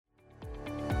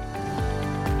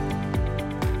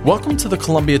Welcome to the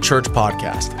Columbia Church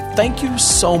Podcast. Thank you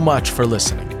so much for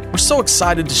listening. We're so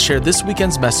excited to share this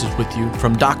weekend's message with you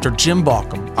from Dr. Jim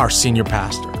Balcom, our senior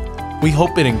pastor. We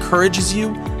hope it encourages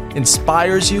you,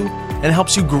 inspires you, and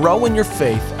helps you grow in your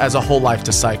faith as a whole life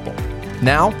disciple.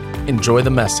 Now, enjoy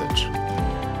the message.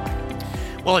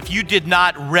 Well, if you did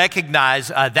not recognize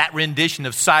that rendition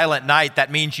of Silent Night,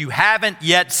 that means you haven't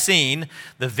yet seen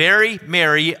the very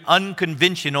merry,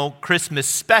 unconventional Christmas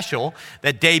special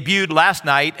that debuted last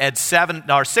night at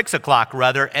 6 o'clock,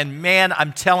 and man,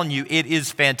 I'm telling you, it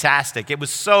is fantastic. It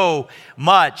was so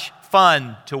much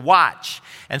fun to watch.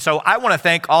 And so I want to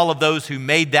thank all of those who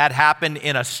made that happen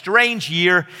in a strange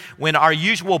year when our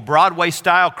usual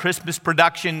Broadway-style Christmas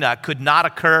production could not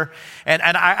occur. And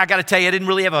I got to tell you, I didn't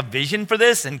really have a vision for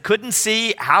this and couldn't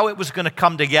see how it was going to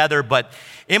come together. But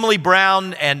Emily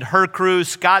Brown and her crew,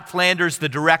 Scott Flanders, the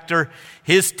director,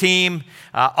 his team,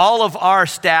 all of our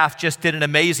staff just did an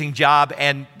amazing job.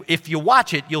 And if you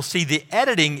watch it, you'll see the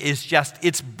editing is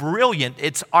it's brilliant.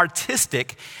 It's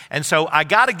artistic. And so I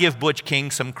got to give Butch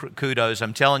King some kudos.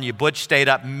 I'm telling you, Butch stayed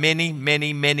up many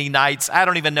nights. I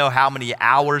don't even know how many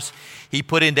hours he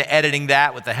put into editing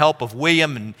that with the help of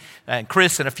William and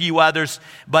Chris and a few others.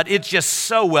 But it's just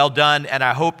so well done, and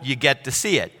I hope you get to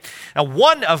see it. Now,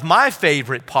 one of my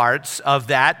favorite parts of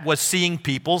that was seeing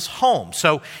people's homes.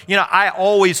 So, I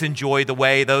always enjoy the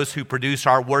way those who produce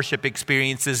our worship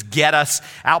experiences get us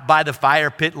out by the fire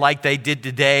pit like they did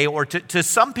today, or to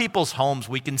some people's homes.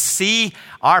 We can see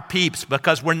our peeps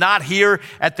because we're not here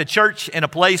at the church in a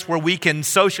place where we can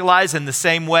socialize in the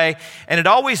same way. And it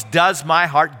always does my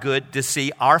heart good to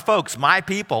see our folks, my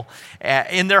people,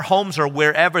 in their homes or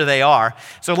wherever they are.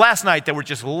 So last night there were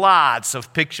just lots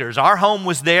of pictures. Our home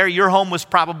was there. Your home was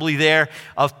probably there,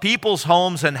 of people's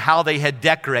homes and how they had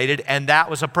decorated, and that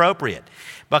was appropriate.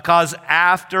 Because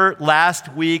after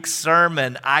last week's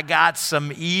sermon, I got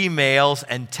some emails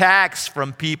and texts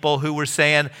from people who were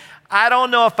saying, I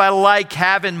don't know if I like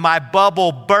having my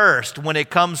bubble burst when it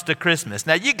comes to Christmas.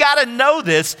 Now, you got to know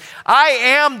this. I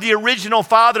am the original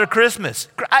Father Christmas.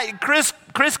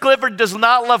 Chris Clifford does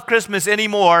not love Christmas any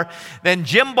more than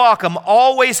Jim Balcom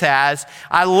always has.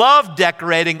 I love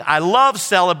decorating. I love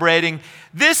celebrating.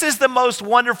 This is the most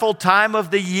wonderful time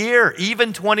of the year,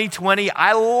 even 2020.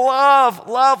 I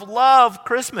love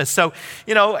Christmas. So,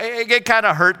 it kind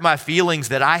of hurt my feelings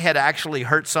that I had actually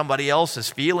hurt somebody else's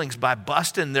feelings by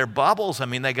busting their bubbles. I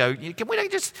mean, they go,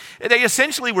 they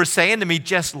essentially were saying to me,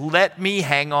 just let me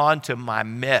hang on to my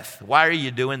myth. Why are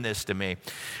you doing this to me?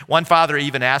 One father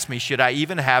even asked me, should I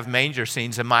even have manger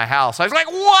scenes in my house? I was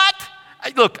like, what?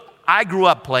 Look, I grew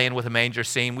up playing with a manger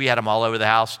scene. We had them all over the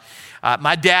house.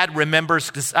 My dad remembers,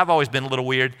 because I've always been a little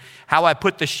weird, how I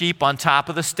put the sheep on top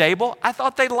of the stable. I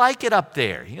thought they'd like it up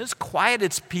there. It's quiet,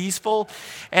 it's peaceful,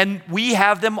 and we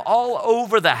have them all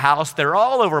over the house. They're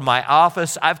all over my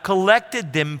office. I've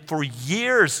collected them for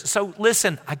years. So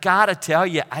listen, I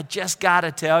just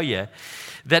gotta tell you,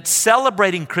 that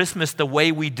celebrating Christmas the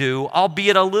way we do,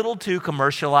 albeit a little too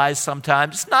commercialized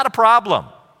sometimes, it's not a problem.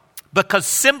 Because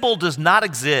symbol does not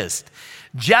exist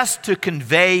just to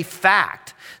convey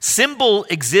fact. Symbol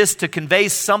exists to convey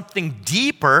something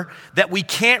deeper that we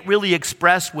can't really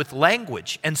express with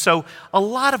language. And so a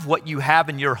lot of what you have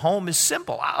in your home is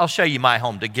simple. I'll show you my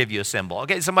home to give you a symbol.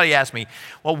 Okay, somebody asked me,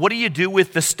 well, what do you do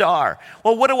with the star?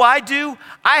 Well, what do?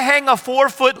 I hang a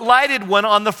 4-foot lighted one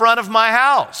on the front of my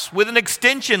house with an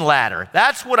extension ladder.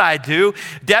 That's what I do.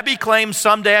 Debbie claims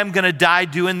someday I'm going to die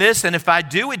doing this. And if I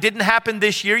do, it didn't happen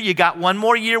this year. You got one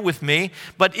more year with me.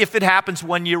 But if it happens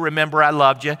one year, remember I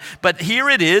loved you. But here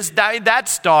it is. That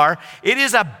star, it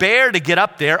is a bear to get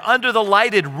up there under the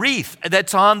lighted wreath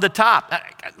that's on the top.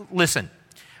 Listen,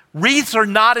 wreaths are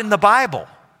not in the Bible,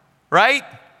 right?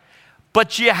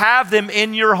 But you have them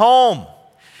in your home.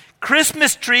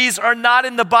 Christmas trees are not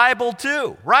in the Bible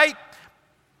too, right?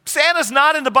 Santa's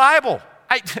not in the Bible.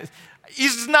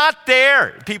 He's not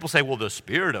there. People say, well, the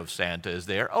spirit of Santa is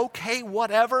there. Okay,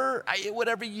 whatever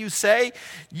you say.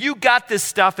 You got this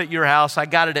stuff at your house. I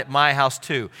got it at my house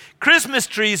too. Christmas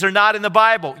trees are not in the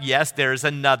Bible. Yes, there's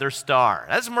another star.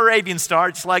 That's a Moravian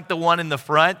star, just like the one in the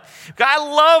front. I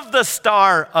love the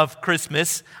star of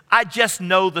Christmas. I just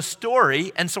know the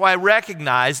story, and so I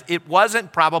recognize it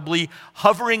wasn't probably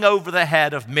hovering over the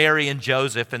head of Mary and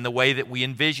Joseph in the way that we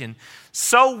envision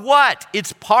So what?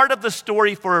 It's part of the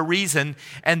story for a reason,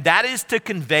 and that is to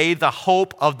convey the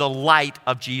hope of the light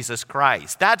of Jesus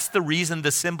Christ. That's the reason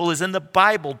the symbol is in the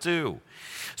Bible too.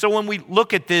 So when we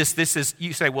look at this is,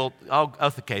 you say, well,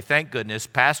 okay, thank goodness,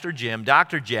 Pastor Jim,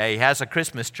 Dr. J has a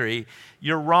Christmas tree.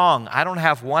 You're wrong. I don't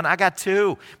have one. I got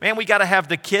two. Man, we got to have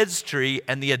the kids' tree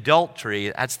and the adult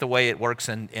tree. That's the way it works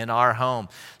in our home.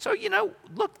 So,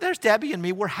 look, there's Debbie and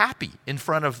me. We're happy in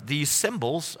front of these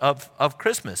symbols of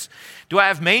Christmas. Do I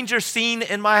have manger scene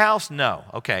in my house? No.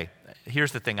 Okay,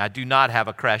 here's the thing. I do not have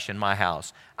a creche in my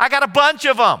house. I got a bunch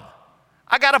of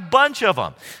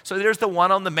them. So there's the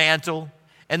one on the mantle.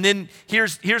 And then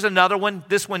here's another one.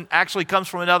 This one actually comes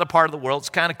from another part of the world. It's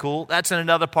kind of cool. That's in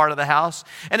another part of the house.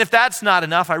 And if that's not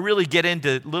enough, I really get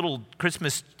into little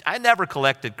Christmas. I never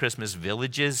collected Christmas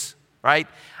villages, right?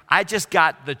 I just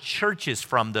got the churches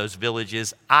from those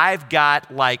villages. I've got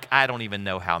I don't even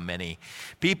know how many.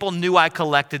 People knew I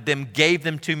collected them, gave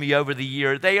them to me over the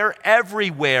year. They are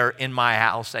everywhere in my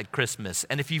house at Christmas.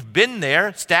 And if you've been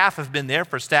there, staff have been there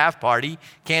for staff party,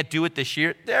 can't do it this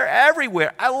year, they're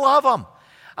everywhere. I love them.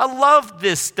 I love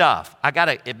this stuff. I got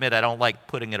to admit, I don't like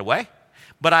putting it away,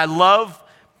 but I love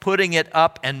putting it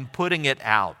up and putting it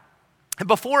out. And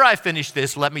before I finish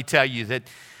this, let me tell you that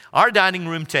our dining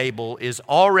room table is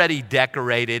already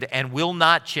decorated and will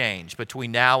not change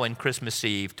between now and Christmas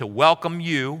Eve to welcome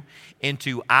you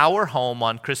into our home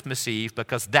on Christmas Eve,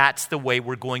 because that's the way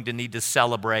we're going to need to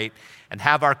celebrate and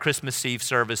have our Christmas Eve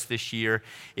service this year.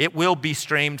 It will be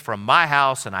streamed from my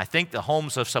house and I think the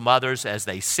homes of some others as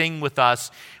they sing with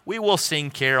us. We will sing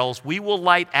carols. We will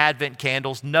light Advent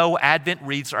candles. No, Advent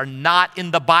wreaths are not in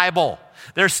the Bible.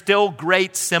 They're still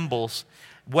great symbols,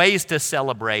 ways to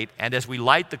celebrate. And as we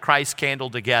light the Christ candle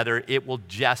together, it will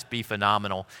just be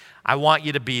phenomenal. I want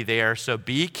you to be there, so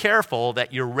be careful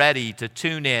that you're ready to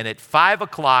tune in at 5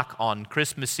 o'clock on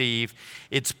Christmas Eve.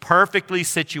 It's perfectly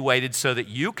situated so that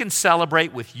you can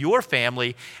celebrate with your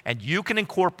family and you can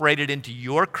incorporate it into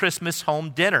your Christmas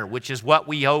home dinner, which is what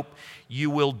we hope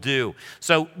you will do.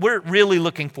 So we're really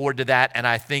looking forward to that, and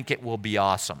I think it will be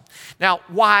awesome. Now,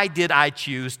 why did I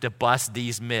choose to bust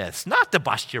these myths? Not to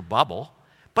bust your bubble,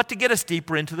 but to get us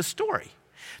deeper into the story,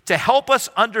 to help us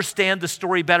understand the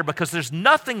story better, because there's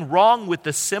nothing wrong with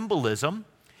the symbolism.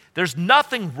 There's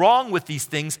nothing wrong with these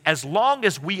things as long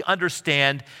as we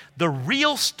understand the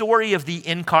real story of the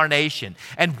incarnation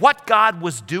and what God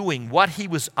was doing, what he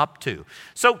was up to.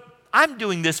 So I'm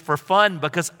doing this for fun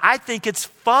because I think it's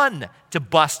fun to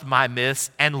bust my myths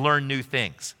and learn new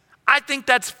things. I think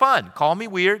that's fun. Call me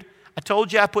weird. I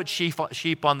told you I put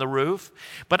sheep on the roof,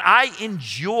 but I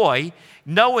enjoy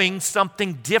knowing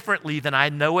something differently than I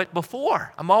know it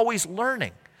before. I'm always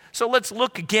learning. So let's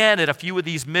look again at a few of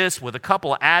these myths with a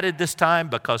couple added this time,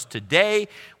 because today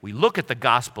we look at the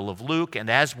Gospel of Luke, and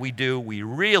as we do, we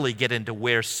really get into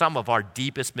where some of our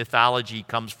deepest mythology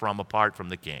comes from apart from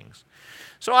the kings.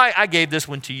 So I gave this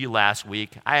one to you last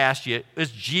week. I asked you,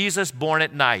 is Jesus born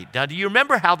at night? Now, do you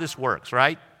remember how this works,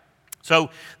 right? So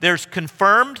there's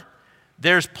confirmed,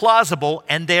 there's plausible,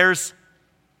 and there's,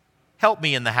 help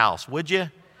me in the house, would you?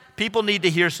 People need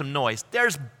to hear some noise.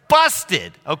 There's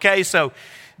busted, okay? So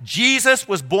Jesus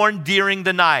was born during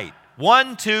the night.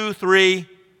 1, 2, 3.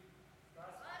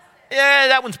 Yeah,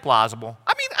 that one's plausible.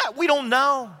 I mean, we don't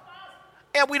know.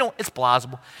 Yeah, it's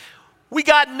plausible. We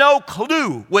got no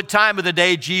clue what time of the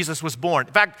day Jesus was born.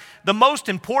 In fact, the most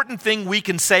important thing we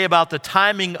can say about the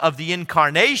timing of the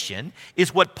incarnation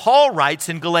is what Paul writes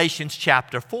in Galatians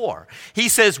chapter 4. He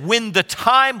says, when the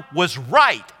time was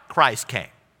right, Christ came.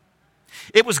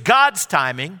 It was God's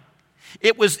timing.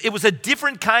 It was a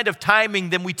different kind of timing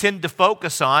than we tend to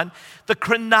focus on. The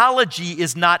chronology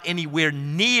is not anywhere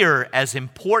near as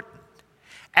important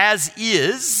as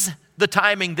is the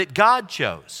timing that God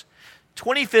chose.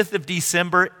 25th of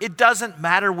December, it doesn't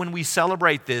matter when we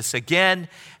celebrate this. Again,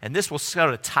 and this will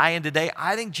sort of tie in today,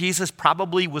 I think Jesus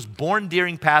probably was born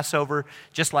during Passover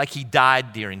just like he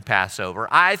died during Passover.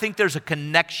 I think there's a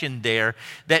connection there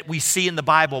that we see in the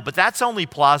Bible, but that's only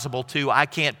plausible too. I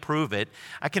can't prove it.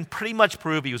 I can pretty much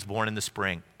prove he was born in the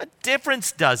spring. What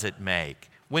difference does it make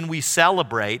when we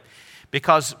celebrate?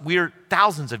 Because we're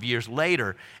thousands of years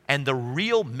later, and the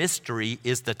real mystery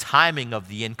is the timing of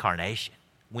the incarnation,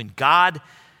 when God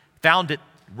found it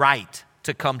right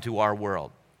to come to our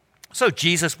world. So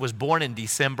Jesus was born in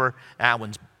December. That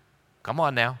one's, come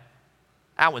on now.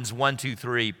 That one's 1, 2,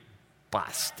 3,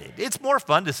 busted. It's more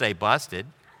fun to say busted.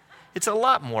 It's a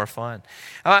lot more fun.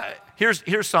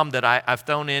 Here's some that I've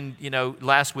thrown in,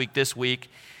 last week, this week.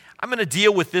 I'm going to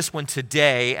deal with this one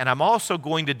today, and I'm also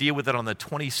going to deal with it on the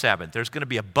 27th. There's going to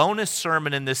be a bonus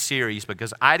sermon in this series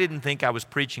because I didn't think I was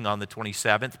preaching on the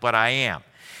 27th, but I am.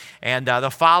 And the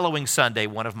following Sunday,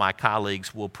 one of my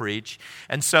colleagues will preach.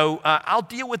 And so I'll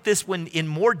deal with this one in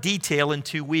more detail in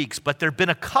 2 weeks. But there have been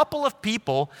a couple of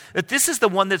people that this is the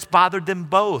one that's bothered them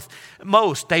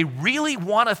most. They really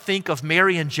want to think of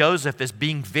Mary and Joseph as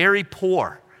being very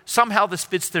poor. Somehow this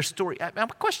fits their story. My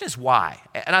question is why?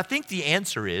 And I think the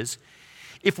answer is,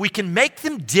 if we can make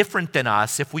them different than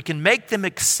us, if we can make them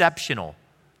exceptional,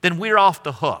 then we're off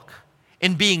the hook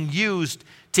in being used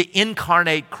to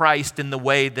incarnate Christ in the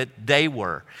way that they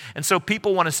were. And so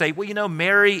people want to say, well, you know,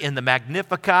 Mary in the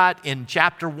Magnificat, in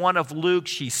chapter 1 of Luke,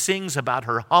 she sings about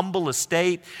her humble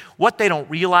estate. What they don't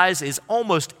realize is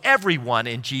almost everyone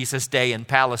in Jesus' day in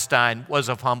Palestine was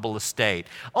of humble estate.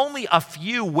 Only a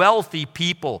few wealthy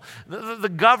people, the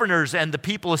governors and the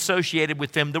people associated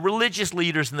with them, the religious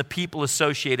leaders and the people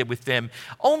associated with them,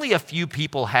 only a few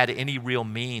people had any real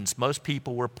means. Most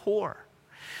people were poor.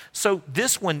 So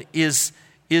this one is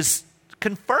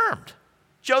confirmed.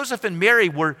 Joseph and Mary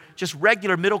were just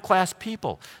regular middle-class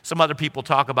people. Some other people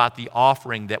talk about the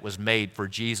offering that was made for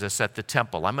Jesus at the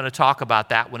temple. I'm going to talk about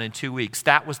that one in 2 weeks.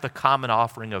 That was the common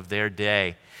offering of their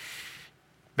day.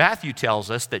 Matthew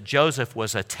tells us that Joseph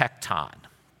was a tekton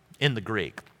in the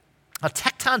Greek. A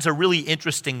tekton's a really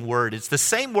interesting word. It's the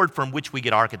same word from which we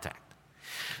get architect.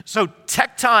 So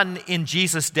tekton in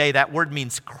Jesus' day, that word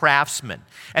means craftsman.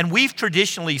 And we've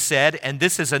traditionally said, and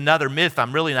this is another myth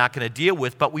I'm really not going to deal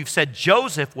with, but we've said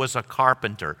Joseph was a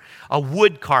carpenter, a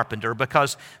wood carpenter,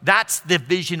 because that's the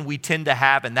vision we tend to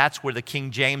have, and that's where the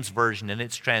King James Version and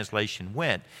its translation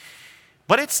went.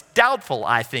 But it's doubtful,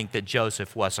 I think, that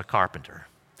Joseph was a carpenter.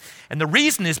 And the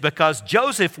reason is because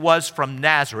Joseph was from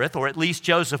Nazareth, or at least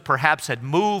Joseph perhaps had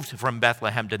moved from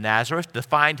Bethlehem to Nazareth to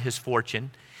find his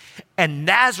fortune. And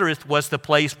Nazareth was the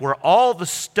place where all the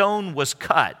stone was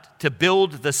cut to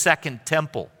build the second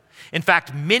temple. In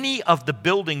fact, many of the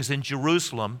buildings in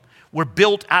Jerusalem were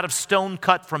built out of stone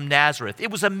cut from Nazareth.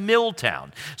 It was a mill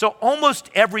town. So almost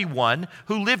everyone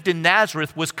who lived in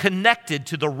Nazareth was connected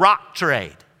to the rock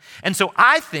trade. And so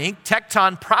I think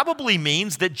tekton probably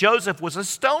means that Joseph was a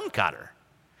stone cutter.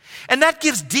 And that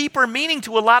gives deeper meaning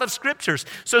to a lot of scriptures.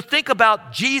 So think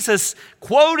about Jesus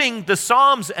quoting the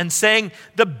Psalms and saying,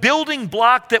 the building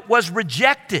block that was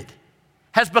rejected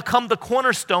has become the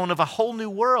cornerstone of a whole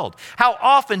new world. How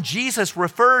often Jesus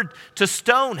referred to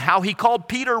stone, how he called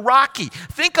Peter rocky.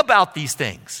 Think about these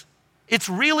things. It's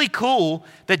really cool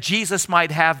that Jesus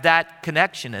might have that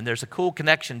connection, and there's a cool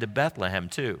connection to Bethlehem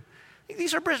too.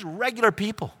 These are just regular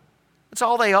people. That's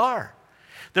all they are.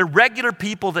 They're regular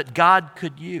people that God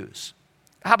could use.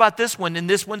 How about this one? And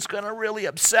this one's going to really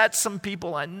upset some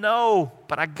people, I know,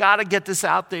 but I got to get this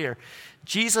out there.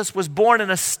 Jesus was born in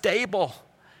a stable.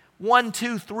 1,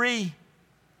 2, 3.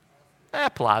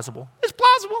 Plausible. It's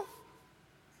plausible.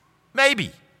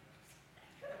 Maybe.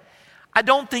 I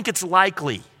don't think it's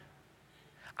likely.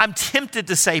 I'm tempted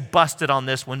to say busted on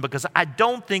this one because I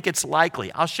don't think it's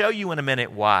likely. I'll show you in a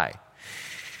minute why.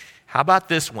 How about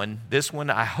this one? This one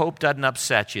I hope doesn't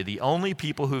upset you. The only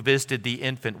people who visited the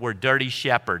infant were dirty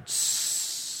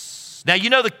shepherds. Now, you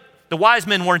know the wise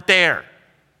men weren't there.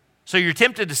 So you're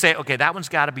tempted to say, okay, that one's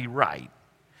got to be right.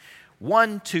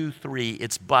 1, 2, 3,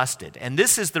 it's busted. And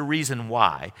this is the reason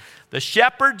why. The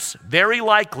shepherds, very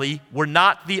likely, were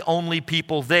not the only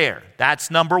people there. That's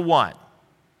number one.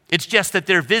 It's just that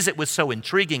their visit was so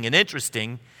intriguing and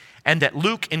interesting, and that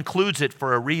Luke includes it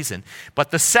for a reason. But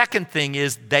the second thing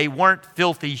is they weren't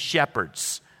filthy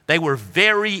shepherds. They were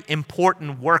very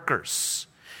important workers,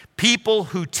 people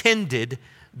who tended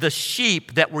the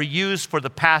sheep that were used for the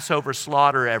Passover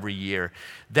slaughter every year.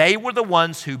 They were the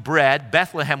ones who bred.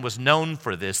 Bethlehem was known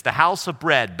for this. The house of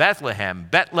bread,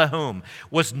 Bethlehem,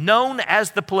 was known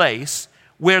as the place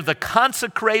where the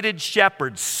consecrated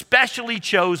shepherds, specially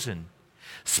chosen,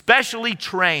 specially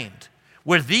trained,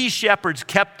 where these shepherds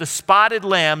kept the spotted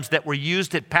lambs that were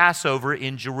used at Passover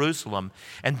in Jerusalem.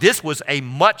 And this was a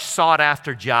much sought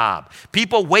after job.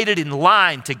 People waited in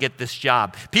line to get this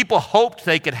job. People hoped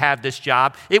they could have this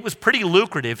job. It was pretty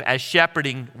lucrative as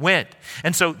shepherding went.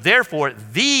 And so therefore,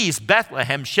 these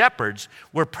Bethlehem shepherds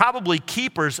were probably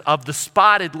keepers of the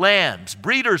spotted lambs,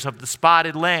 breeders of the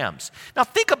spotted lambs. Now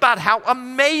think about how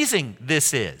amazing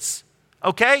this is,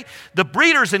 okay? The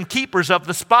breeders and keepers of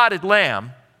the spotted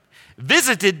lamb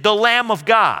visited the Lamb of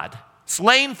God,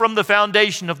 slain from the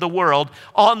foundation of the world,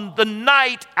 on the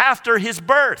night after his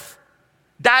birth.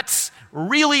 That's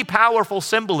really powerful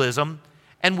symbolism,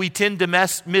 and we tend to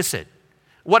miss it.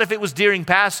 What if it was during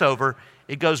Passover?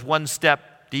 It goes one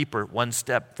step deeper, one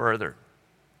step further.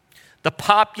 The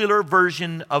popular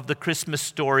version of the Christmas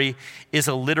story is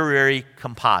a literary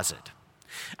composite.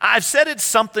 I've said it's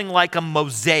something like a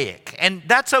mosaic, and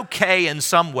that's okay in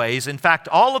some ways. In fact,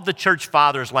 all of the church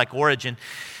fathers, like Origen,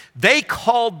 they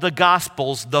called the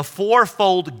Gospels the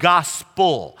fourfold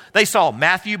gospel. They saw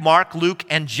Matthew, Mark, Luke,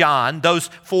 and John, those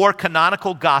four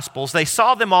canonical Gospels. They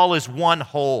saw them all as one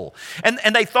whole. And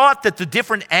they thought that the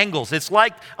different angles, it's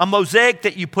like a mosaic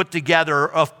that you put together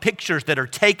of pictures that are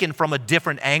taken from a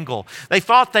different angle. They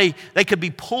thought they could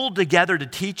be pulled together to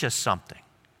teach us something.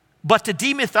 But to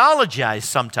demythologize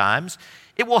sometimes,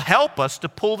 it will help us to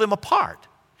pull them apart,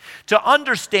 to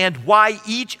understand why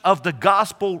each of the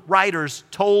gospel writers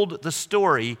told the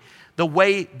story the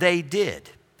way they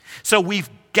did. So we've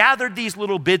gathered these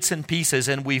little bits and pieces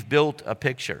and we've built a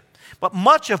picture. But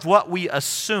much of what we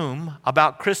assume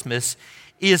about Christmas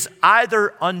is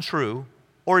either untrue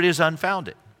or it is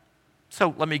unfounded.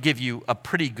 So let me give you a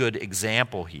pretty good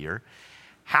example here.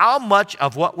 How much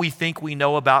of what we think we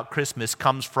know about Christmas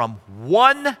comes from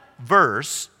one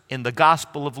verse in the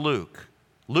Gospel of Luke?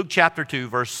 Luke chapter 2,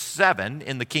 verse 7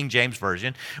 in the King James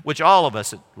Version, which all of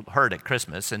us heard at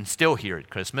Christmas and still hear at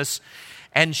Christmas.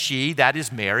 And she, that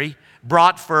is Mary,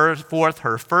 brought forth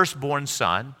her firstborn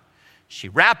son. She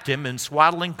wrapped him in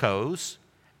swaddling clothes,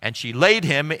 and she laid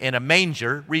him in a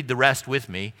manger, read the rest with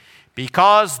me,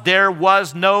 because there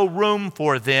was no room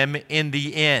for them in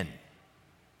the inn.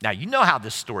 Now, you know how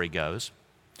this story goes.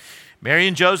 Mary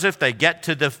and Joseph, they get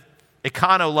to the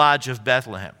Econo Lodge of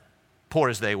Bethlehem, poor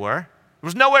as they were. There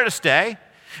was nowhere to stay.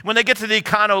 When they get to the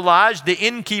Econo Lodge, the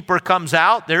innkeeper comes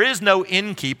out. There is no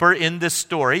innkeeper in this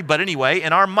story, but anyway,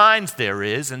 in our minds there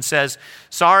is, and says,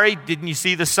 sorry, didn't you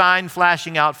see the sign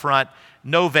flashing out front?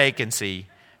 No vacancy.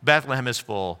 Bethlehem is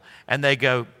full. And they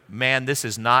go, man, this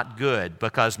is not good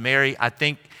because Mary, I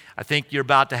think you're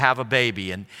about to have a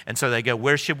baby. And so they go,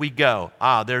 where should we go?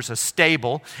 There's a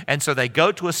stable. And so they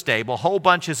go to a stable, whole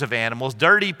bunches of animals,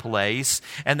 dirty place,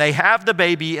 and they have the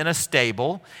baby in a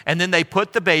stable, and then they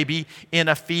put the baby in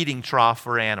a feeding trough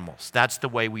for animals. That's the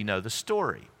way we know the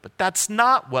story. But that's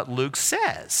not what Luke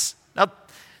says. Now,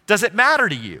 does it matter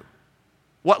to you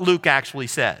what Luke actually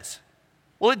says?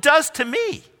 Well, it does to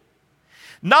me.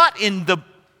 Not in the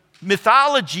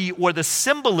mythology or the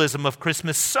symbolism of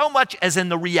Christmas so much as in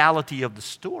the reality of the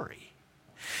story.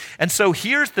 And so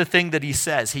here's the thing that he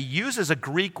says. He uses a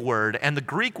Greek word, and the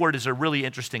Greek word is a really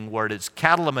interesting word. It's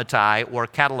katalametai or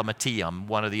katalametium,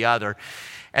 one or the other.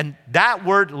 And that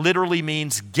word literally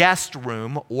means guest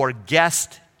room or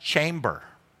guest chamber.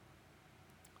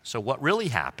 So what really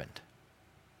happened?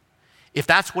 If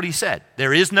that's what he said,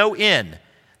 there is no inn.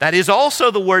 That is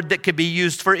also the word that could be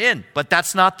used for inn, but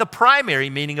that's not the primary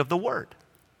meaning of the word.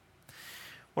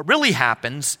 What really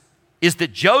happens is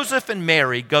that Joseph and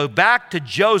Mary go back to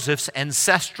Joseph's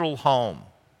ancestral home.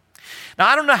 Now,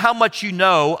 I don't know how much you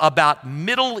know about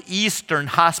Middle Eastern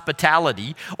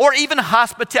hospitality, or even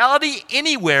hospitality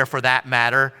anywhere for that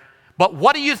matter, but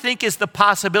what do you think is the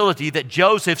possibility that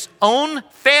Joseph's own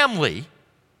family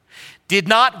did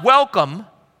not welcome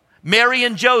Mary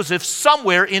and Joseph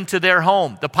somewhere into their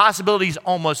home? The possibility is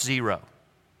almost zero.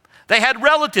 They had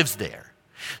relatives there.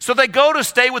 So they go to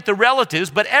stay with the relatives,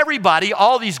 but everybody,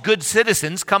 all these good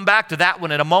citizens, come back to that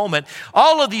one in a moment,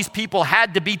 all of these people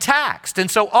had to be taxed. And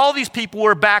so all these people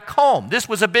were back home. This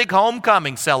was a big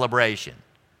homecoming celebration.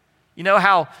 You know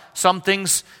how some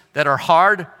things that are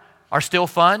hard are still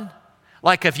fun?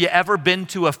 Like, have you ever been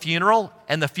to a funeral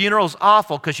and the funeral's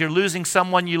awful because you're losing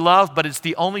someone you love, but it's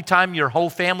the only time your whole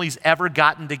family's ever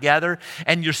gotten together,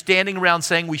 and you're standing around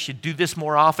saying we should do this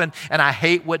more often, and I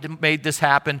hate what made this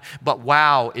happen, but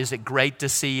wow, is it great to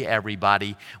see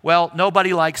everybody. Well,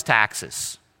 nobody likes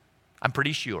taxes, I'm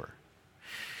pretty sure.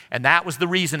 And that was the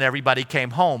reason everybody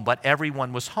came home, but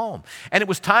everyone was home. And it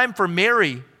was time for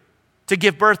Mary to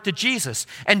give birth to Jesus.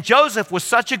 And Joseph was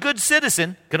such a good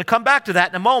citizen, going to come back to that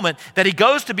in a moment, that he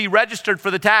goes to be registered for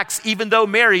the tax, even though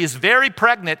Mary is very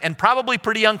pregnant and probably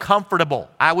pretty uncomfortable.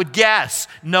 I would guess.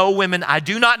 No, women, I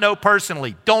do not know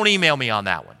personally. Don't email me on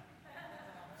that one.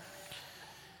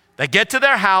 They get to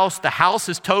their house. The house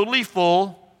is totally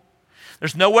full.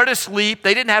 There's nowhere to sleep.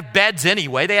 They didn't have beds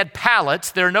anyway. They had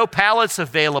pallets. There are no pallets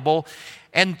available.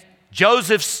 And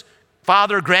Joseph's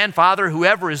father, grandfather,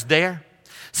 whoever is there,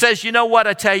 says, you know what,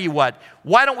 I tell you what,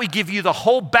 why don't we give you the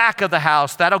whole back of the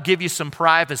house? That'll give you some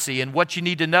privacy. And what you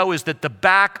need to know is that the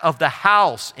back of the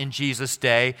house in Jesus'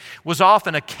 day was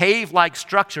often a cave-like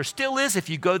structure, still is if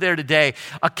you go there today,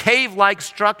 a cave-like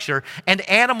structure, and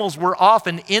animals were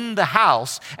often in the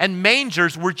house, and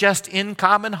mangers were just in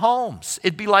common homes.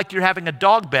 It'd be like you're having a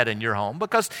dog bed in your home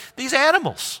because these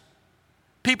animals,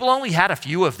 people only had a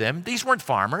few of them. These weren't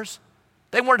farmers.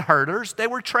 They weren't herders, they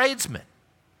were tradesmen.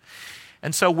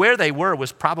 And so where they were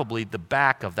was probably the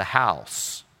back of the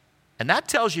house. And that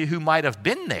tells you who might have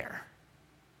been there.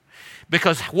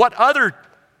 Because what other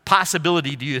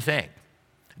possibility do you think?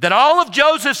 That all of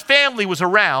Joseph's family was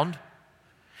around,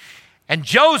 and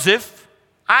Joseph,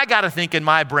 I got to think in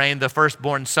my brain, the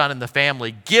firstborn son in the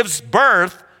family, gives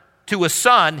birth to a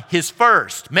son, his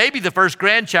first, maybe the first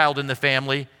grandchild in the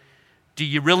family. Do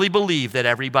you really believe that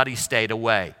everybody stayed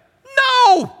away?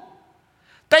 No!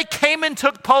 They came and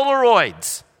took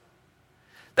Polaroids.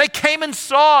 They came and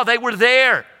saw, they were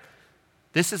there.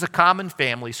 This is a common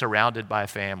family surrounded by a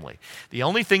family. The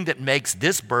only thing that makes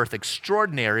this birth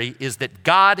extraordinary is that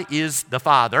God is the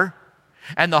Father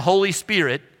and the Holy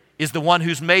Spirit is the one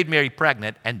who's made Mary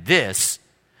pregnant, and this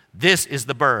is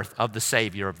the birth of the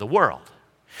Savior of the world.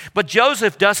 But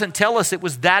Joseph doesn't tell us it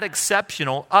was that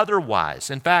exceptional otherwise.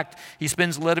 In fact, he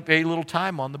spends very little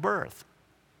time on the birth.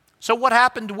 So what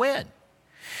happened when?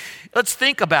 Let's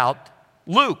think about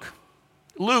Luke.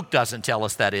 Luke doesn't tell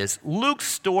us that is. Luke's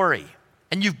story.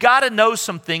 And you've got to know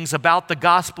some things about the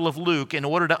Gospel of Luke in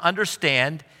order to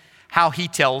understand how he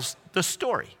tells the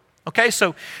story. Okay,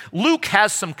 so Luke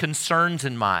has some concerns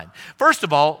in mind. First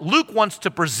of all, Luke wants to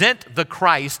present the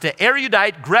Christ to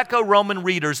erudite Greco-Roman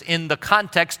readers in the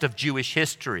context of Jewish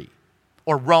history,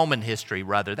 or Roman history,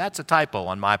 rather. That's a typo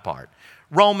on my part.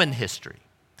 Roman history.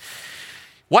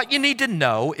 What you need to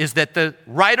know is that the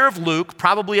writer of Luke,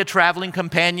 probably a traveling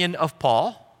companion of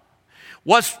Paul,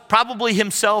 was probably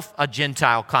himself a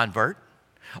Gentile convert,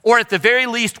 or at the very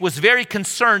least was very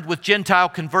concerned with Gentile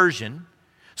conversion.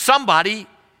 Somebody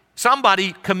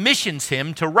commissions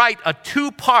him to write a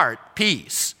two-part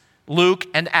piece, Luke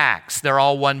and Acts. They're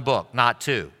all one book, not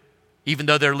two, even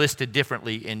though they're listed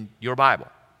differently in your Bible.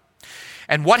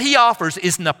 And what he offers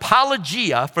is an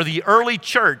apologia for the early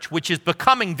church, which is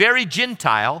becoming very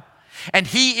Gentile, and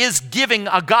he is giving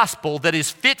a gospel that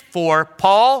is fit for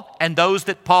Paul and those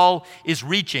that Paul is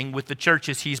reaching with the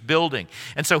churches he's building.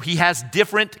 And so he has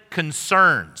different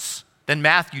concerns than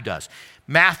Matthew does.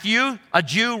 Matthew, a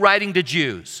Jew writing to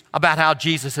Jews about how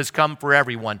Jesus has come for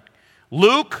everyone.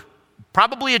 Luke,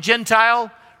 probably a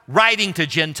Gentile, writing to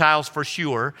Gentiles for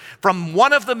sure, from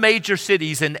one of the major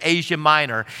cities in Asia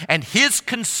Minor. And his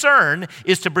concern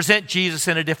is to present Jesus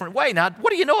in a different way. Now,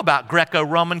 what do you know about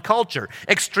Greco-Roman culture?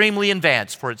 Extremely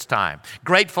advanced for its time.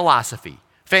 Great philosophy.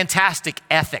 Fantastic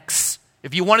ethics.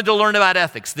 If you wanted to learn about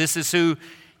ethics, this is who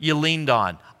you leaned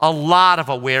on. A lot of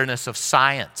awareness of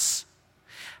science.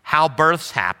 How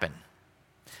births happen.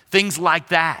 Things like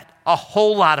that. A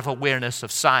whole lot of awareness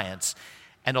of science.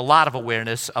 And a lot of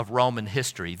awareness of Roman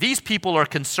history. These people are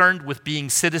concerned with being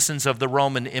citizens of the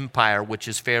Roman Empire, which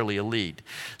is fairly elite.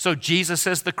 So Jesus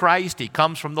is the Christ. He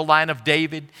comes from the line of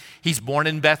David. He's born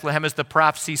in Bethlehem, as the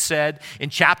prophecy said. In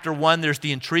chapter 1, there's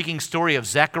the intriguing story of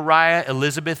Zechariah,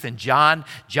 Elizabeth, and John.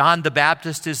 John the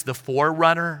Baptist is the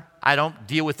forerunner. I don't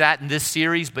deal with that in this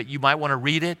series, but you might want to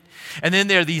read it. And then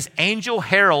there are these angel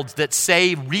heralds that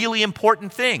say really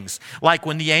important things. Like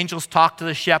when the angels talk to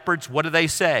the shepherds, what do they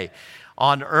say?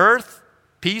 On earth,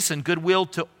 peace and goodwill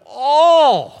to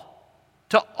all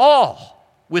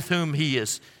with whom he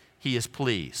is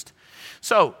pleased.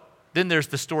 So then there's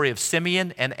the story of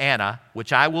Simeon and Anna,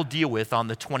 which I will deal with on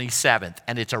the 27th.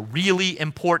 And it's a really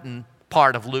important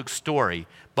part of Luke's story,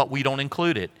 but we don't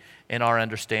include it in our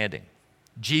understanding.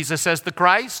 Jesus as the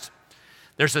Christ,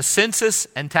 there's a census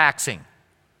and taxing.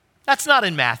 That's not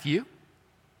in Matthew.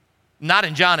 Not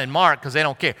in John and Mark, because they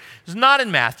don't care. It's not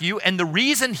in Matthew. And the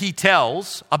reason he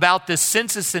tells about this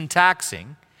census and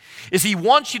taxing is he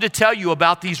wants you to tell you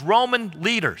about these Roman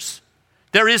leaders.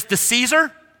 There is the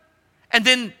Caesar, and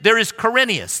then there is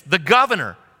Quirinius, the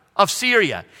governor of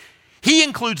Syria. He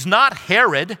includes not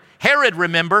Herod. Herod,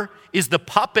 remember, is the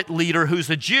puppet leader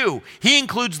who's a Jew. He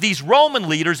includes these Roman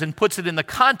leaders and puts it in the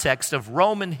context of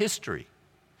Roman history.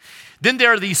 Then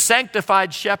there are these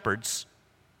sanctified shepherds.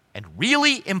 And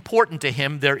really important to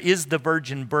him, there is the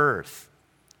virgin birth.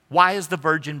 Why is the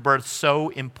virgin birth so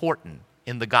important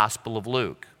in the Gospel of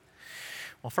Luke?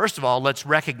 Well, first of all, let's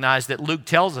recognize that Luke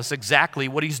tells us exactly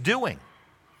what he's doing.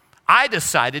 I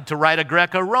decided to write a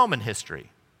Greco-Roman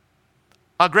history,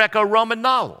 a Greco-Roman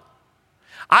novel.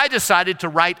 I decided to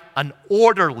write an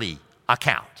orderly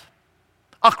account,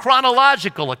 a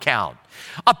chronological account,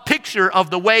 a picture of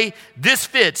the way this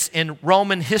fits in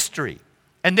Roman history.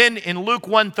 And then in Luke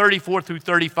 1:34 through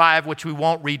 35, which we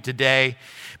won't read today,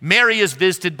 Mary is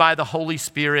visited by the Holy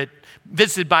Spirit,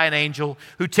 visited by an angel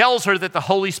who tells her that the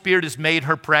Holy Spirit has made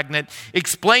her pregnant,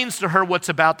 explains to her what's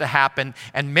about to happen,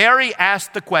 and Mary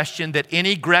asked the question that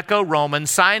any Greco-Roman,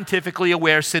 scientifically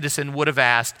aware citizen would have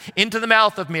asked. Into the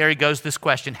mouth of Mary goes this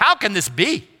question: how can this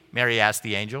be? Mary asked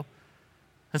the angel,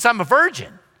 since I'm a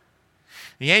virgin.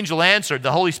 The angel answered,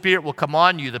 the Holy Spirit will come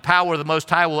on you, the power of the Most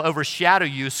High will overshadow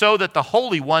you, so that the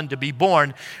Holy One to be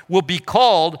born will be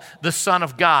called the Son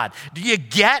of God. Do you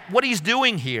get what he's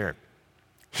doing here?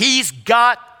 He's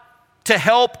got to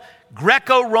help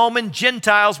Greco-Roman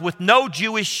Gentiles with no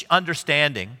Jewish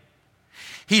understanding.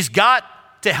 He's got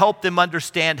to help them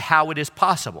understand how it is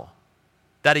possible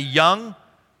that a young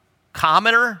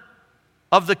commoner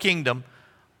of the kingdom,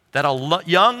 that a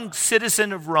young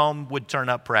citizen of Rome would turn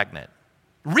up pregnant.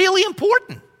 Really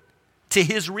important to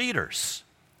his readers.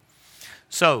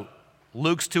 So,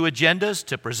 Luke's two agendas: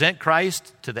 to present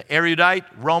Christ to the erudite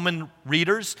Roman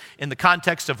readers in the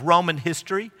context of Roman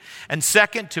history, and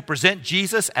second, to present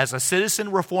Jesus as a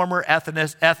citizen, reformer,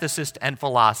 ethicist, and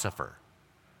philosopher.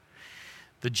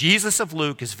 The Jesus of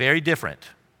Luke is very different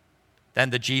than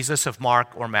the Jesus of Mark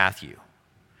or Matthew.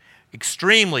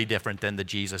 Extremely different than the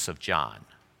Jesus of John.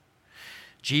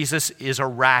 Jesus is a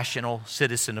rational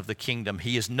citizen of the kingdom.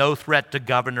 He is no threat to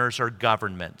governors or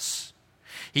governments.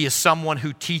 He is someone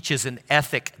who teaches an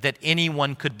ethic that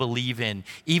anyone could believe in,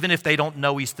 even if they don't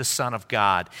know he's the Son of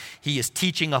God. He is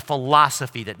teaching a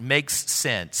philosophy that makes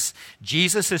sense.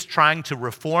 Jesus is trying to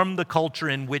reform the culture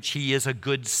in which he is a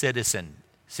good citizen.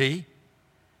 See?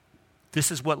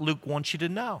 This is what Luke wants you to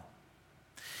know.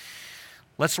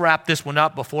 Let's wrap this one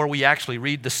up before we actually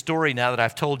read the story now that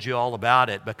I've told you all about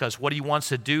it, because what he wants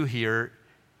to do here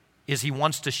is he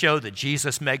wants to show that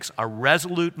Jesus makes a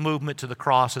resolute movement to the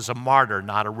cross as a martyr,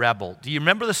 not a rebel. Do you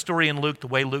remember the story in Luke, the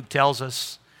way Luke tells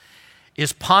us?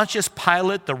 Is Pontius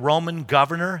Pilate, the Roman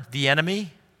governor, the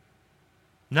enemy?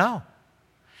 No.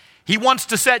 He wants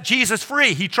to set Jesus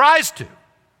free. He tries to.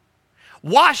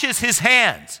 Washes his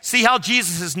hands. See how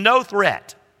Jesus is no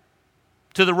threat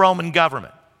to the Roman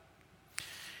government.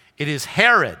 It is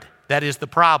Herod that is the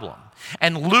problem.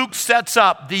 And Luke sets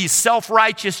up these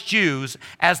self-righteous Jews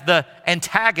as the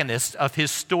antagonists of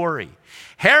his story.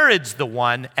 Herod's the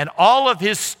one, and all of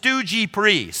his stoogey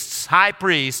priests, high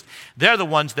priests, they're the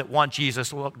ones that want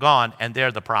Jesus gone, and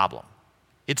they're the problem.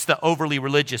 It's the overly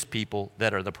religious people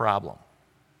that are the problem.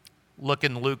 Look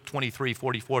in Luke 23,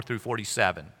 44 through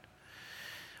 47.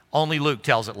 Only Luke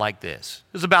tells it like this.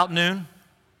 It was about noon.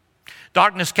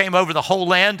 Darkness came over the whole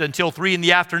land until 3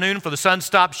 p.m, for the sun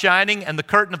stopped shining and the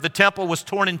curtain of the temple was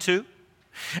torn in two.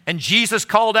 And Jesus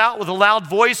called out with a loud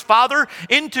voice, Father,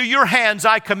 into your hands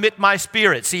I commit my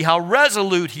spirit. See how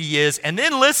resolute he is. And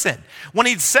then listen, when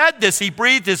he'd said this, he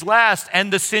breathed his last,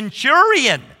 and the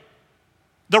centurion,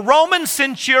 the Roman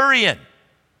centurion,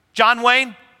 John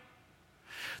Wayne,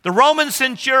 the Roman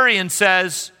centurion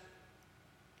says,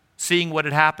 seeing what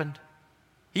had happened,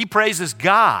 he praises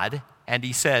God. And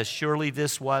he says, surely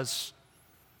this was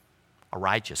a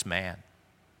righteous man.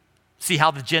 See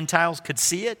how the Gentiles could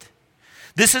see it?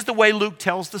 This is the way Luke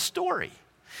tells the story.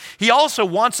 He also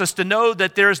wants us to know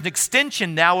that there is an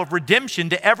extension now of redemption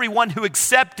to everyone who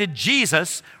accepted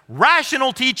Jesus'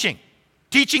 rational teaching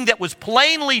that was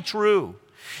plainly true.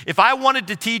 If I wanted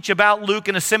to teach about Luke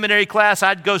in a seminary class,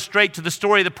 I'd go straight to the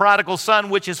story of the prodigal son,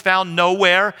 which is found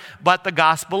nowhere but the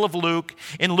Gospel of Luke.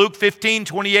 In Luke 15,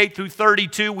 28 through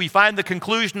 32, we find the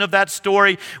conclusion of that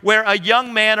story where a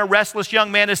young man, a restless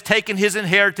young man, has taken his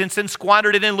inheritance and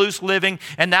squandered it in loose living,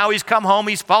 and now he's come home.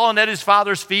 He's fallen at his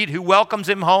father's feet, who welcomes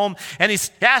him home, and he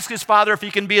asks his father if he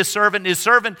can be a servant.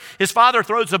 His father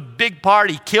throws a big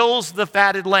party, kills the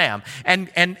fatted lamb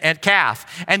and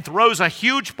calf, and throws a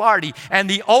huge party, and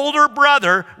the older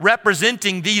brother,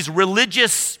 representing these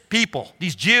religious people,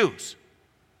 these Jews,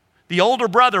 the older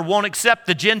brother won't accept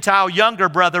the Gentile younger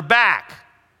brother back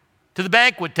to the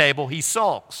banquet table. He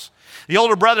sulks. The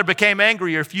older brother became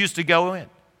angry, refused to go in.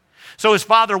 So his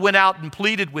father went out and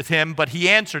pleaded with him, but he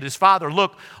answered his father,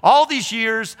 look, all these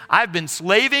years I've been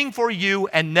slaving for you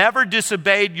and never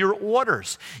disobeyed your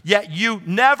orders. Yet you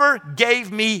never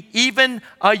gave me even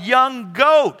a young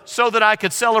goat so that I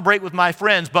could celebrate with my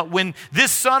friends. But when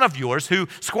this son of yours, who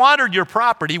squandered your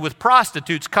property with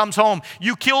prostitutes, comes home,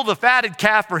 you kill the fatted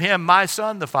calf for him. My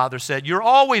son, the father said, you're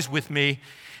always with me,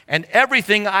 and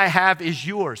everything I have is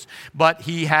yours. But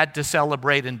he had to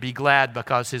celebrate and be glad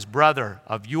because his brother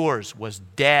of yours was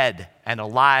dead and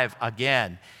alive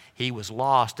again. He was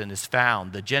lost and is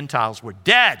found. The Gentiles were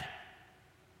dead.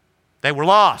 They were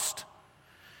lost.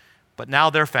 But now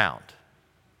they're found.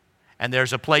 and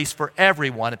there's a place for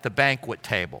everyone at the banquet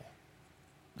table.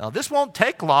 Now, this won't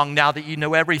take long now that you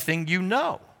know everything you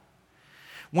know.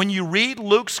 When you read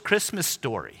Luke's Christmas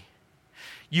story,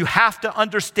 you have to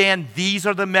understand these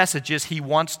are the messages he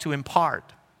wants to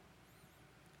impart.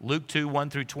 Luke 2, 1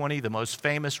 through 20, the most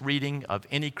famous reading of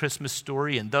any Christmas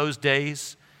story in those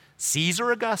days,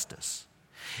 Caesar Augustus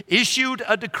issued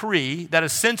a decree that a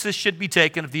census should be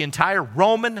taken of the entire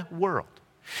Roman world.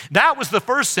 That was the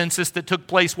first census that took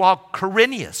place while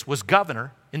Quirinius was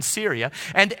governor in Syria,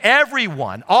 and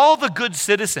everyone, all the good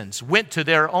citizens, went to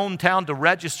their own town to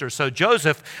register. So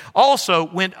Joseph also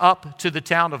went up to the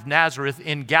town of Nazareth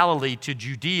in Galilee, to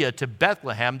Judea, to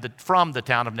Bethlehem, from the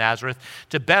town of Nazareth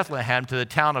to Bethlehem, to the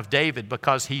town of David,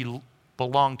 because he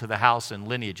belonged to the house and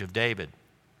lineage of David.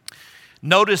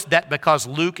 Notice that because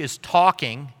Luke is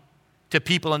talking to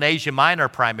people in Asia Minor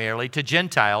primarily, to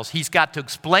Gentiles, he's got to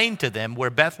explain to them where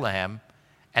Bethlehem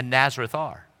and Nazareth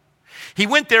are. He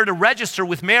went there to register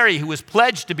with Mary, who was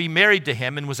pledged to be married to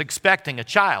him and was expecting a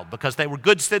child because they were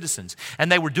good citizens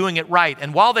and they were doing it right.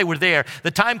 And while they were there,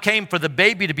 the time came for the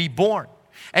baby to be born.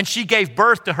 And she gave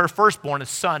birth to her firstborn, a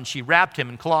son. She wrapped him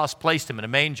in cloths, placed him in a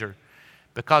manger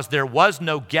because there was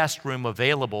no guest room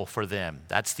available for them.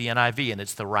 That's the NIV, and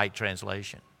it's the right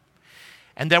translation.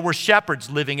 And there were shepherds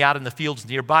living out in the fields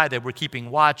nearby. They were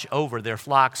keeping watch over their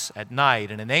flocks at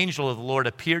night. And an angel of the Lord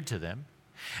appeared to them.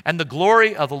 And the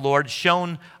glory of the Lord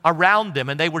shone around them,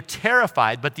 and they were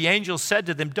terrified. But the angel said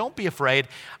to them, "Don't be afraid.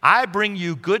 I bring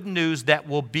you good news that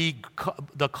will be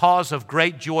the cause of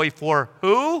great joy for"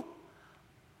 who?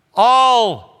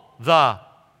 All the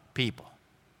people.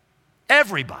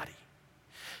 Everybody.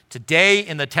 Today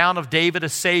in the town of David, a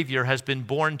Savior has been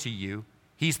born to you.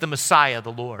 He's the Messiah,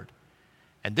 the Lord.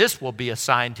 And this will be a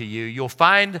sign to you. You'll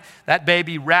find that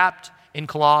baby wrapped in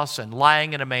cloths and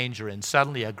lying in a manger. And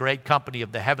suddenly a great company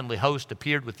of the heavenly host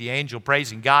appeared with the angel,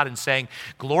 praising God and saying,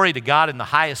 "Glory to God in the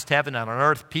highest heaven, and on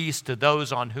earth peace to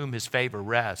those on whom his favor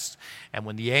rests." And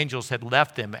when the angels had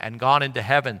left them and gone into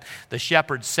heaven, the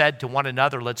shepherds said to one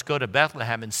another, "Let's go to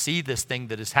Bethlehem and see this thing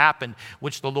that has happened,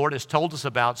 which the Lord has told us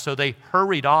about." So they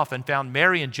hurried off and found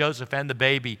Mary and Joseph and the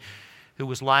baby who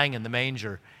was lying in the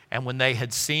manger. And when they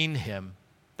had seen him,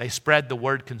 they spread the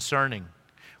word concerning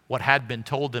what had been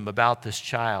told them about this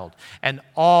child. And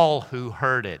all who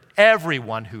heard it,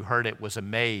 everyone who heard it, was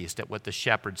amazed at what the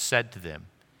shepherds said to them.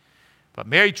 But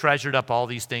Mary treasured up all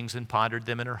these things and pondered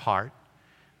them in her heart.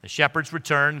 The shepherds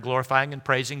returned, glorifying and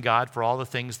praising God for all the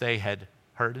things they had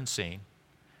heard and seen,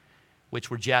 which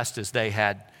were just as they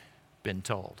had been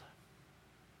told.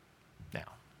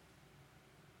 Now,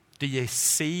 do you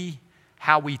see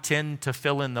how we tend to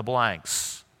fill in the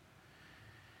blanks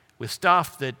with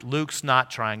stuff that Luke's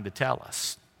not trying to tell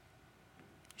us?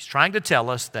 He's trying to tell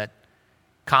us that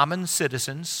common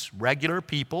citizens, regular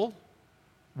people,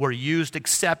 were used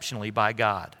exceptionally by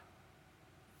God.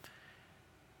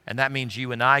 And that means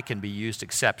you and I can be used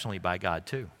exceptionally by God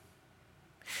too.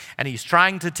 And he's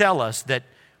trying to tell us that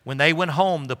when they went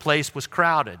home, the place was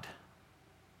crowded.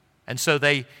 And so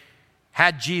they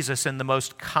had Jesus in the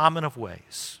most common of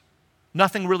ways.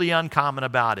 Nothing really uncommon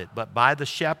about it, but by the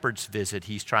shepherd's visit,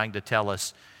 he's trying to tell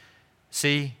us,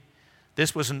 see,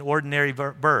 this was an ordinary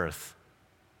birth,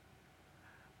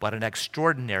 but an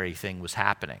extraordinary thing was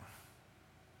happening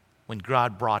when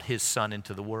God brought his son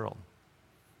into the world.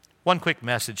 One quick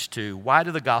message too, why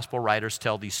do the gospel writers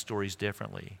tell these stories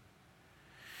differently?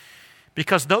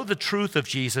 Because though the truth of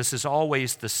Jesus is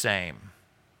always the same,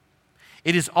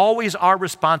 it is always our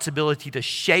responsibility to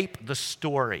shape the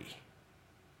story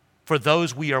for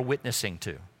those we are witnessing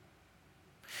to.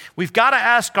 We've got to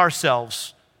ask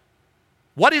ourselves,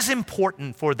 what is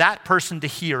important for that person to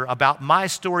hear about my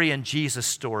story and Jesus'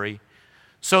 story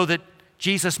so that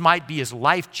Jesus might be as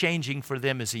life-changing for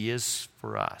them as he is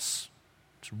for us?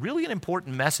 It's really an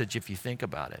important message if you think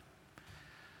about it.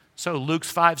 So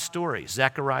Luke's 5 stories,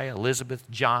 Zechariah, Elizabeth,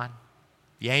 John,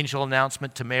 the angel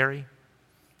announcement to Mary,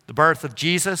 the birth of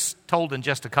Jesus, told in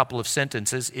just a couple of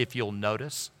sentences, if you'll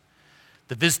notice,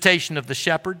 the visitation of the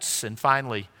shepherds, and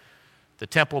finally, the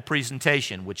temple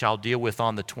presentation, which I'll deal with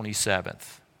on the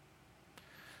 27th.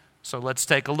 So let's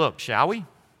take a look, shall we?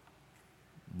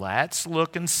 Let's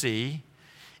look and see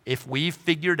if we've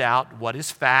figured out what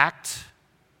is fact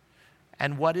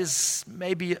and what is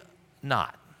maybe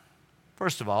not.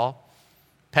 First of all,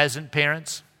 peasant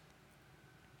parents,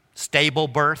 stable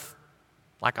birth,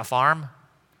 like a farm,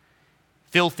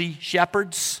 filthy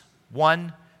shepherds,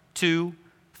 1, 2,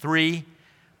 3,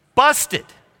 busted.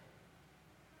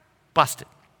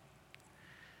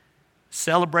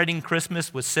 Celebrating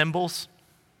Christmas with symbols,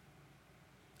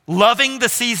 loving the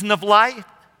season of life,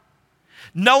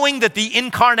 knowing that the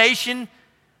incarnation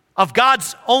of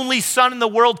God's only Son in the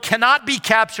world cannot be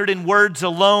captured in words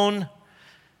alone,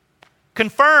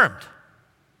 confirmed.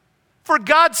 For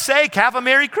God's sake, have a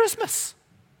Merry Christmas.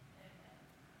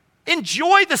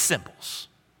 Enjoy the symbols,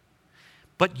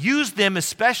 but use them,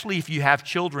 especially if you have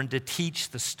children, to teach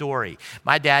the story.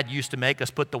 My dad used to make us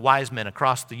put the wise men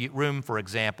across the room, for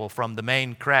example, from the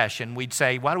main creche, and we'd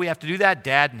say, "Why do we have to do that,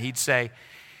 Dad?" And he'd say,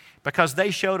 "Because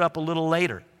they showed up a little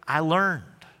later. I learned."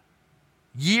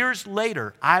 Years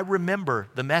later, I remember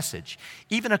the message.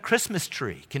 Even a Christmas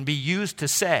tree can be used to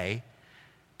say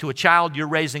to a child you're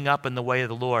raising up in the way of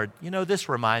the Lord, "You know, this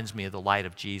reminds me of the light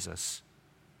of Jesus,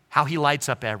 how he lights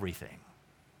up everything."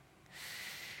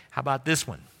 How about this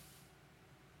one?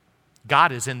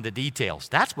 God is in the details.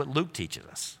 That's what Luke teaches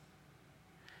us.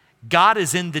 God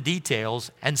is in the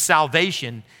details, and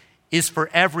salvation is for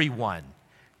everyone.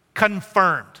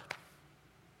 Confirmed.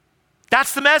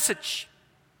 That's the message.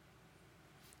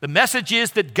 The message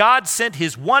is that God sent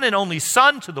his one and only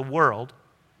Son to the world,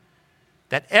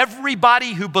 that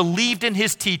everybody who believed in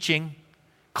his teaching,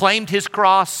 claimed his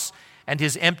cross and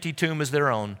his empty tomb as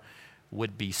their own,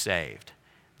 would be saved.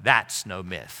 That's no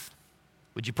myth.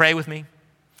 Would you pray with me?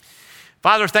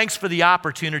 Father, thanks for the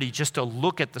opportunity just to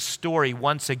look at the story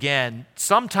once again.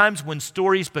 Sometimes when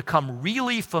stories become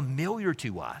really familiar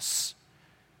to us,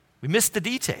 we miss the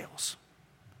details.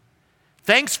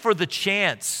 Thanks for the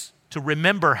chance to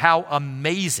remember how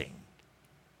amazing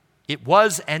it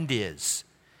was and is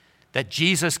that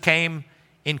Jesus came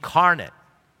incarnate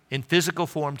in physical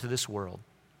form to this world.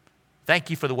 Thank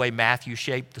you for the way Matthew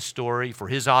shaped the story, for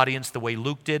his audience, the way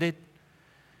Luke did it,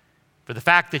 for the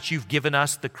fact that you've given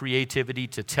us the creativity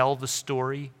to tell the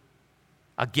story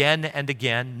again and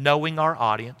again, knowing our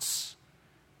audience,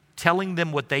 telling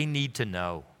them what they need to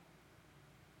know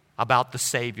about the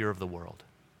Savior of the world.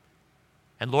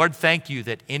 And Lord, thank you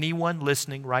that anyone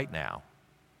listening right now,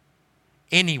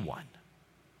 anyone,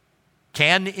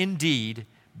 can indeed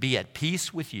be at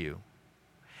peace with you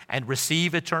and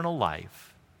receive eternal life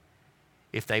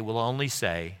if they will only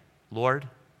say, "Lord,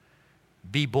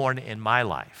 be born in my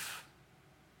life.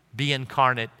 Be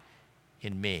incarnate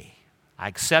in me. I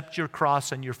accept your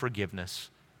cross and your forgiveness.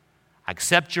 I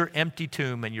accept your empty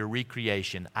tomb and your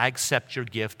recreation. I accept your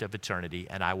gift of eternity,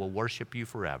 and I will worship you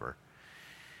forever."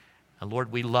 And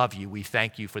Lord, we love you. We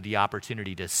thank you for the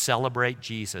opportunity to celebrate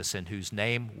Jesus, in whose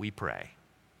name we pray.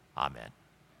 Amen.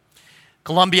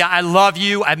 Columbia, I love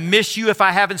you. I miss you if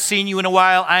I haven't seen you in a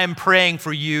while. I am praying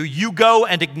for you. You go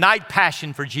and ignite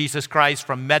passion for Jesus Christ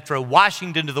from Metro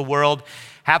Washington to the world.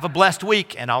 Have a blessed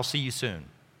week, and I'll see you soon.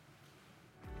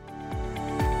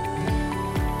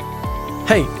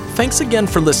 Hey, thanks again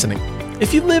for listening.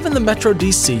 If you live in the Metro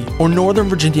DC or Northern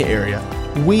Virginia area,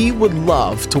 we would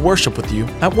love to worship with you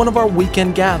at one of our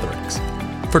weekend gatherings.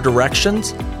 For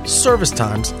directions, service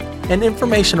times, and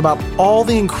information about all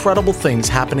the incredible things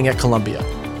happening at Columbia,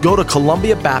 go to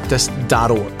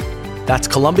columbiabaptist.org. That's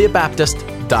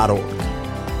columbiabaptist.org.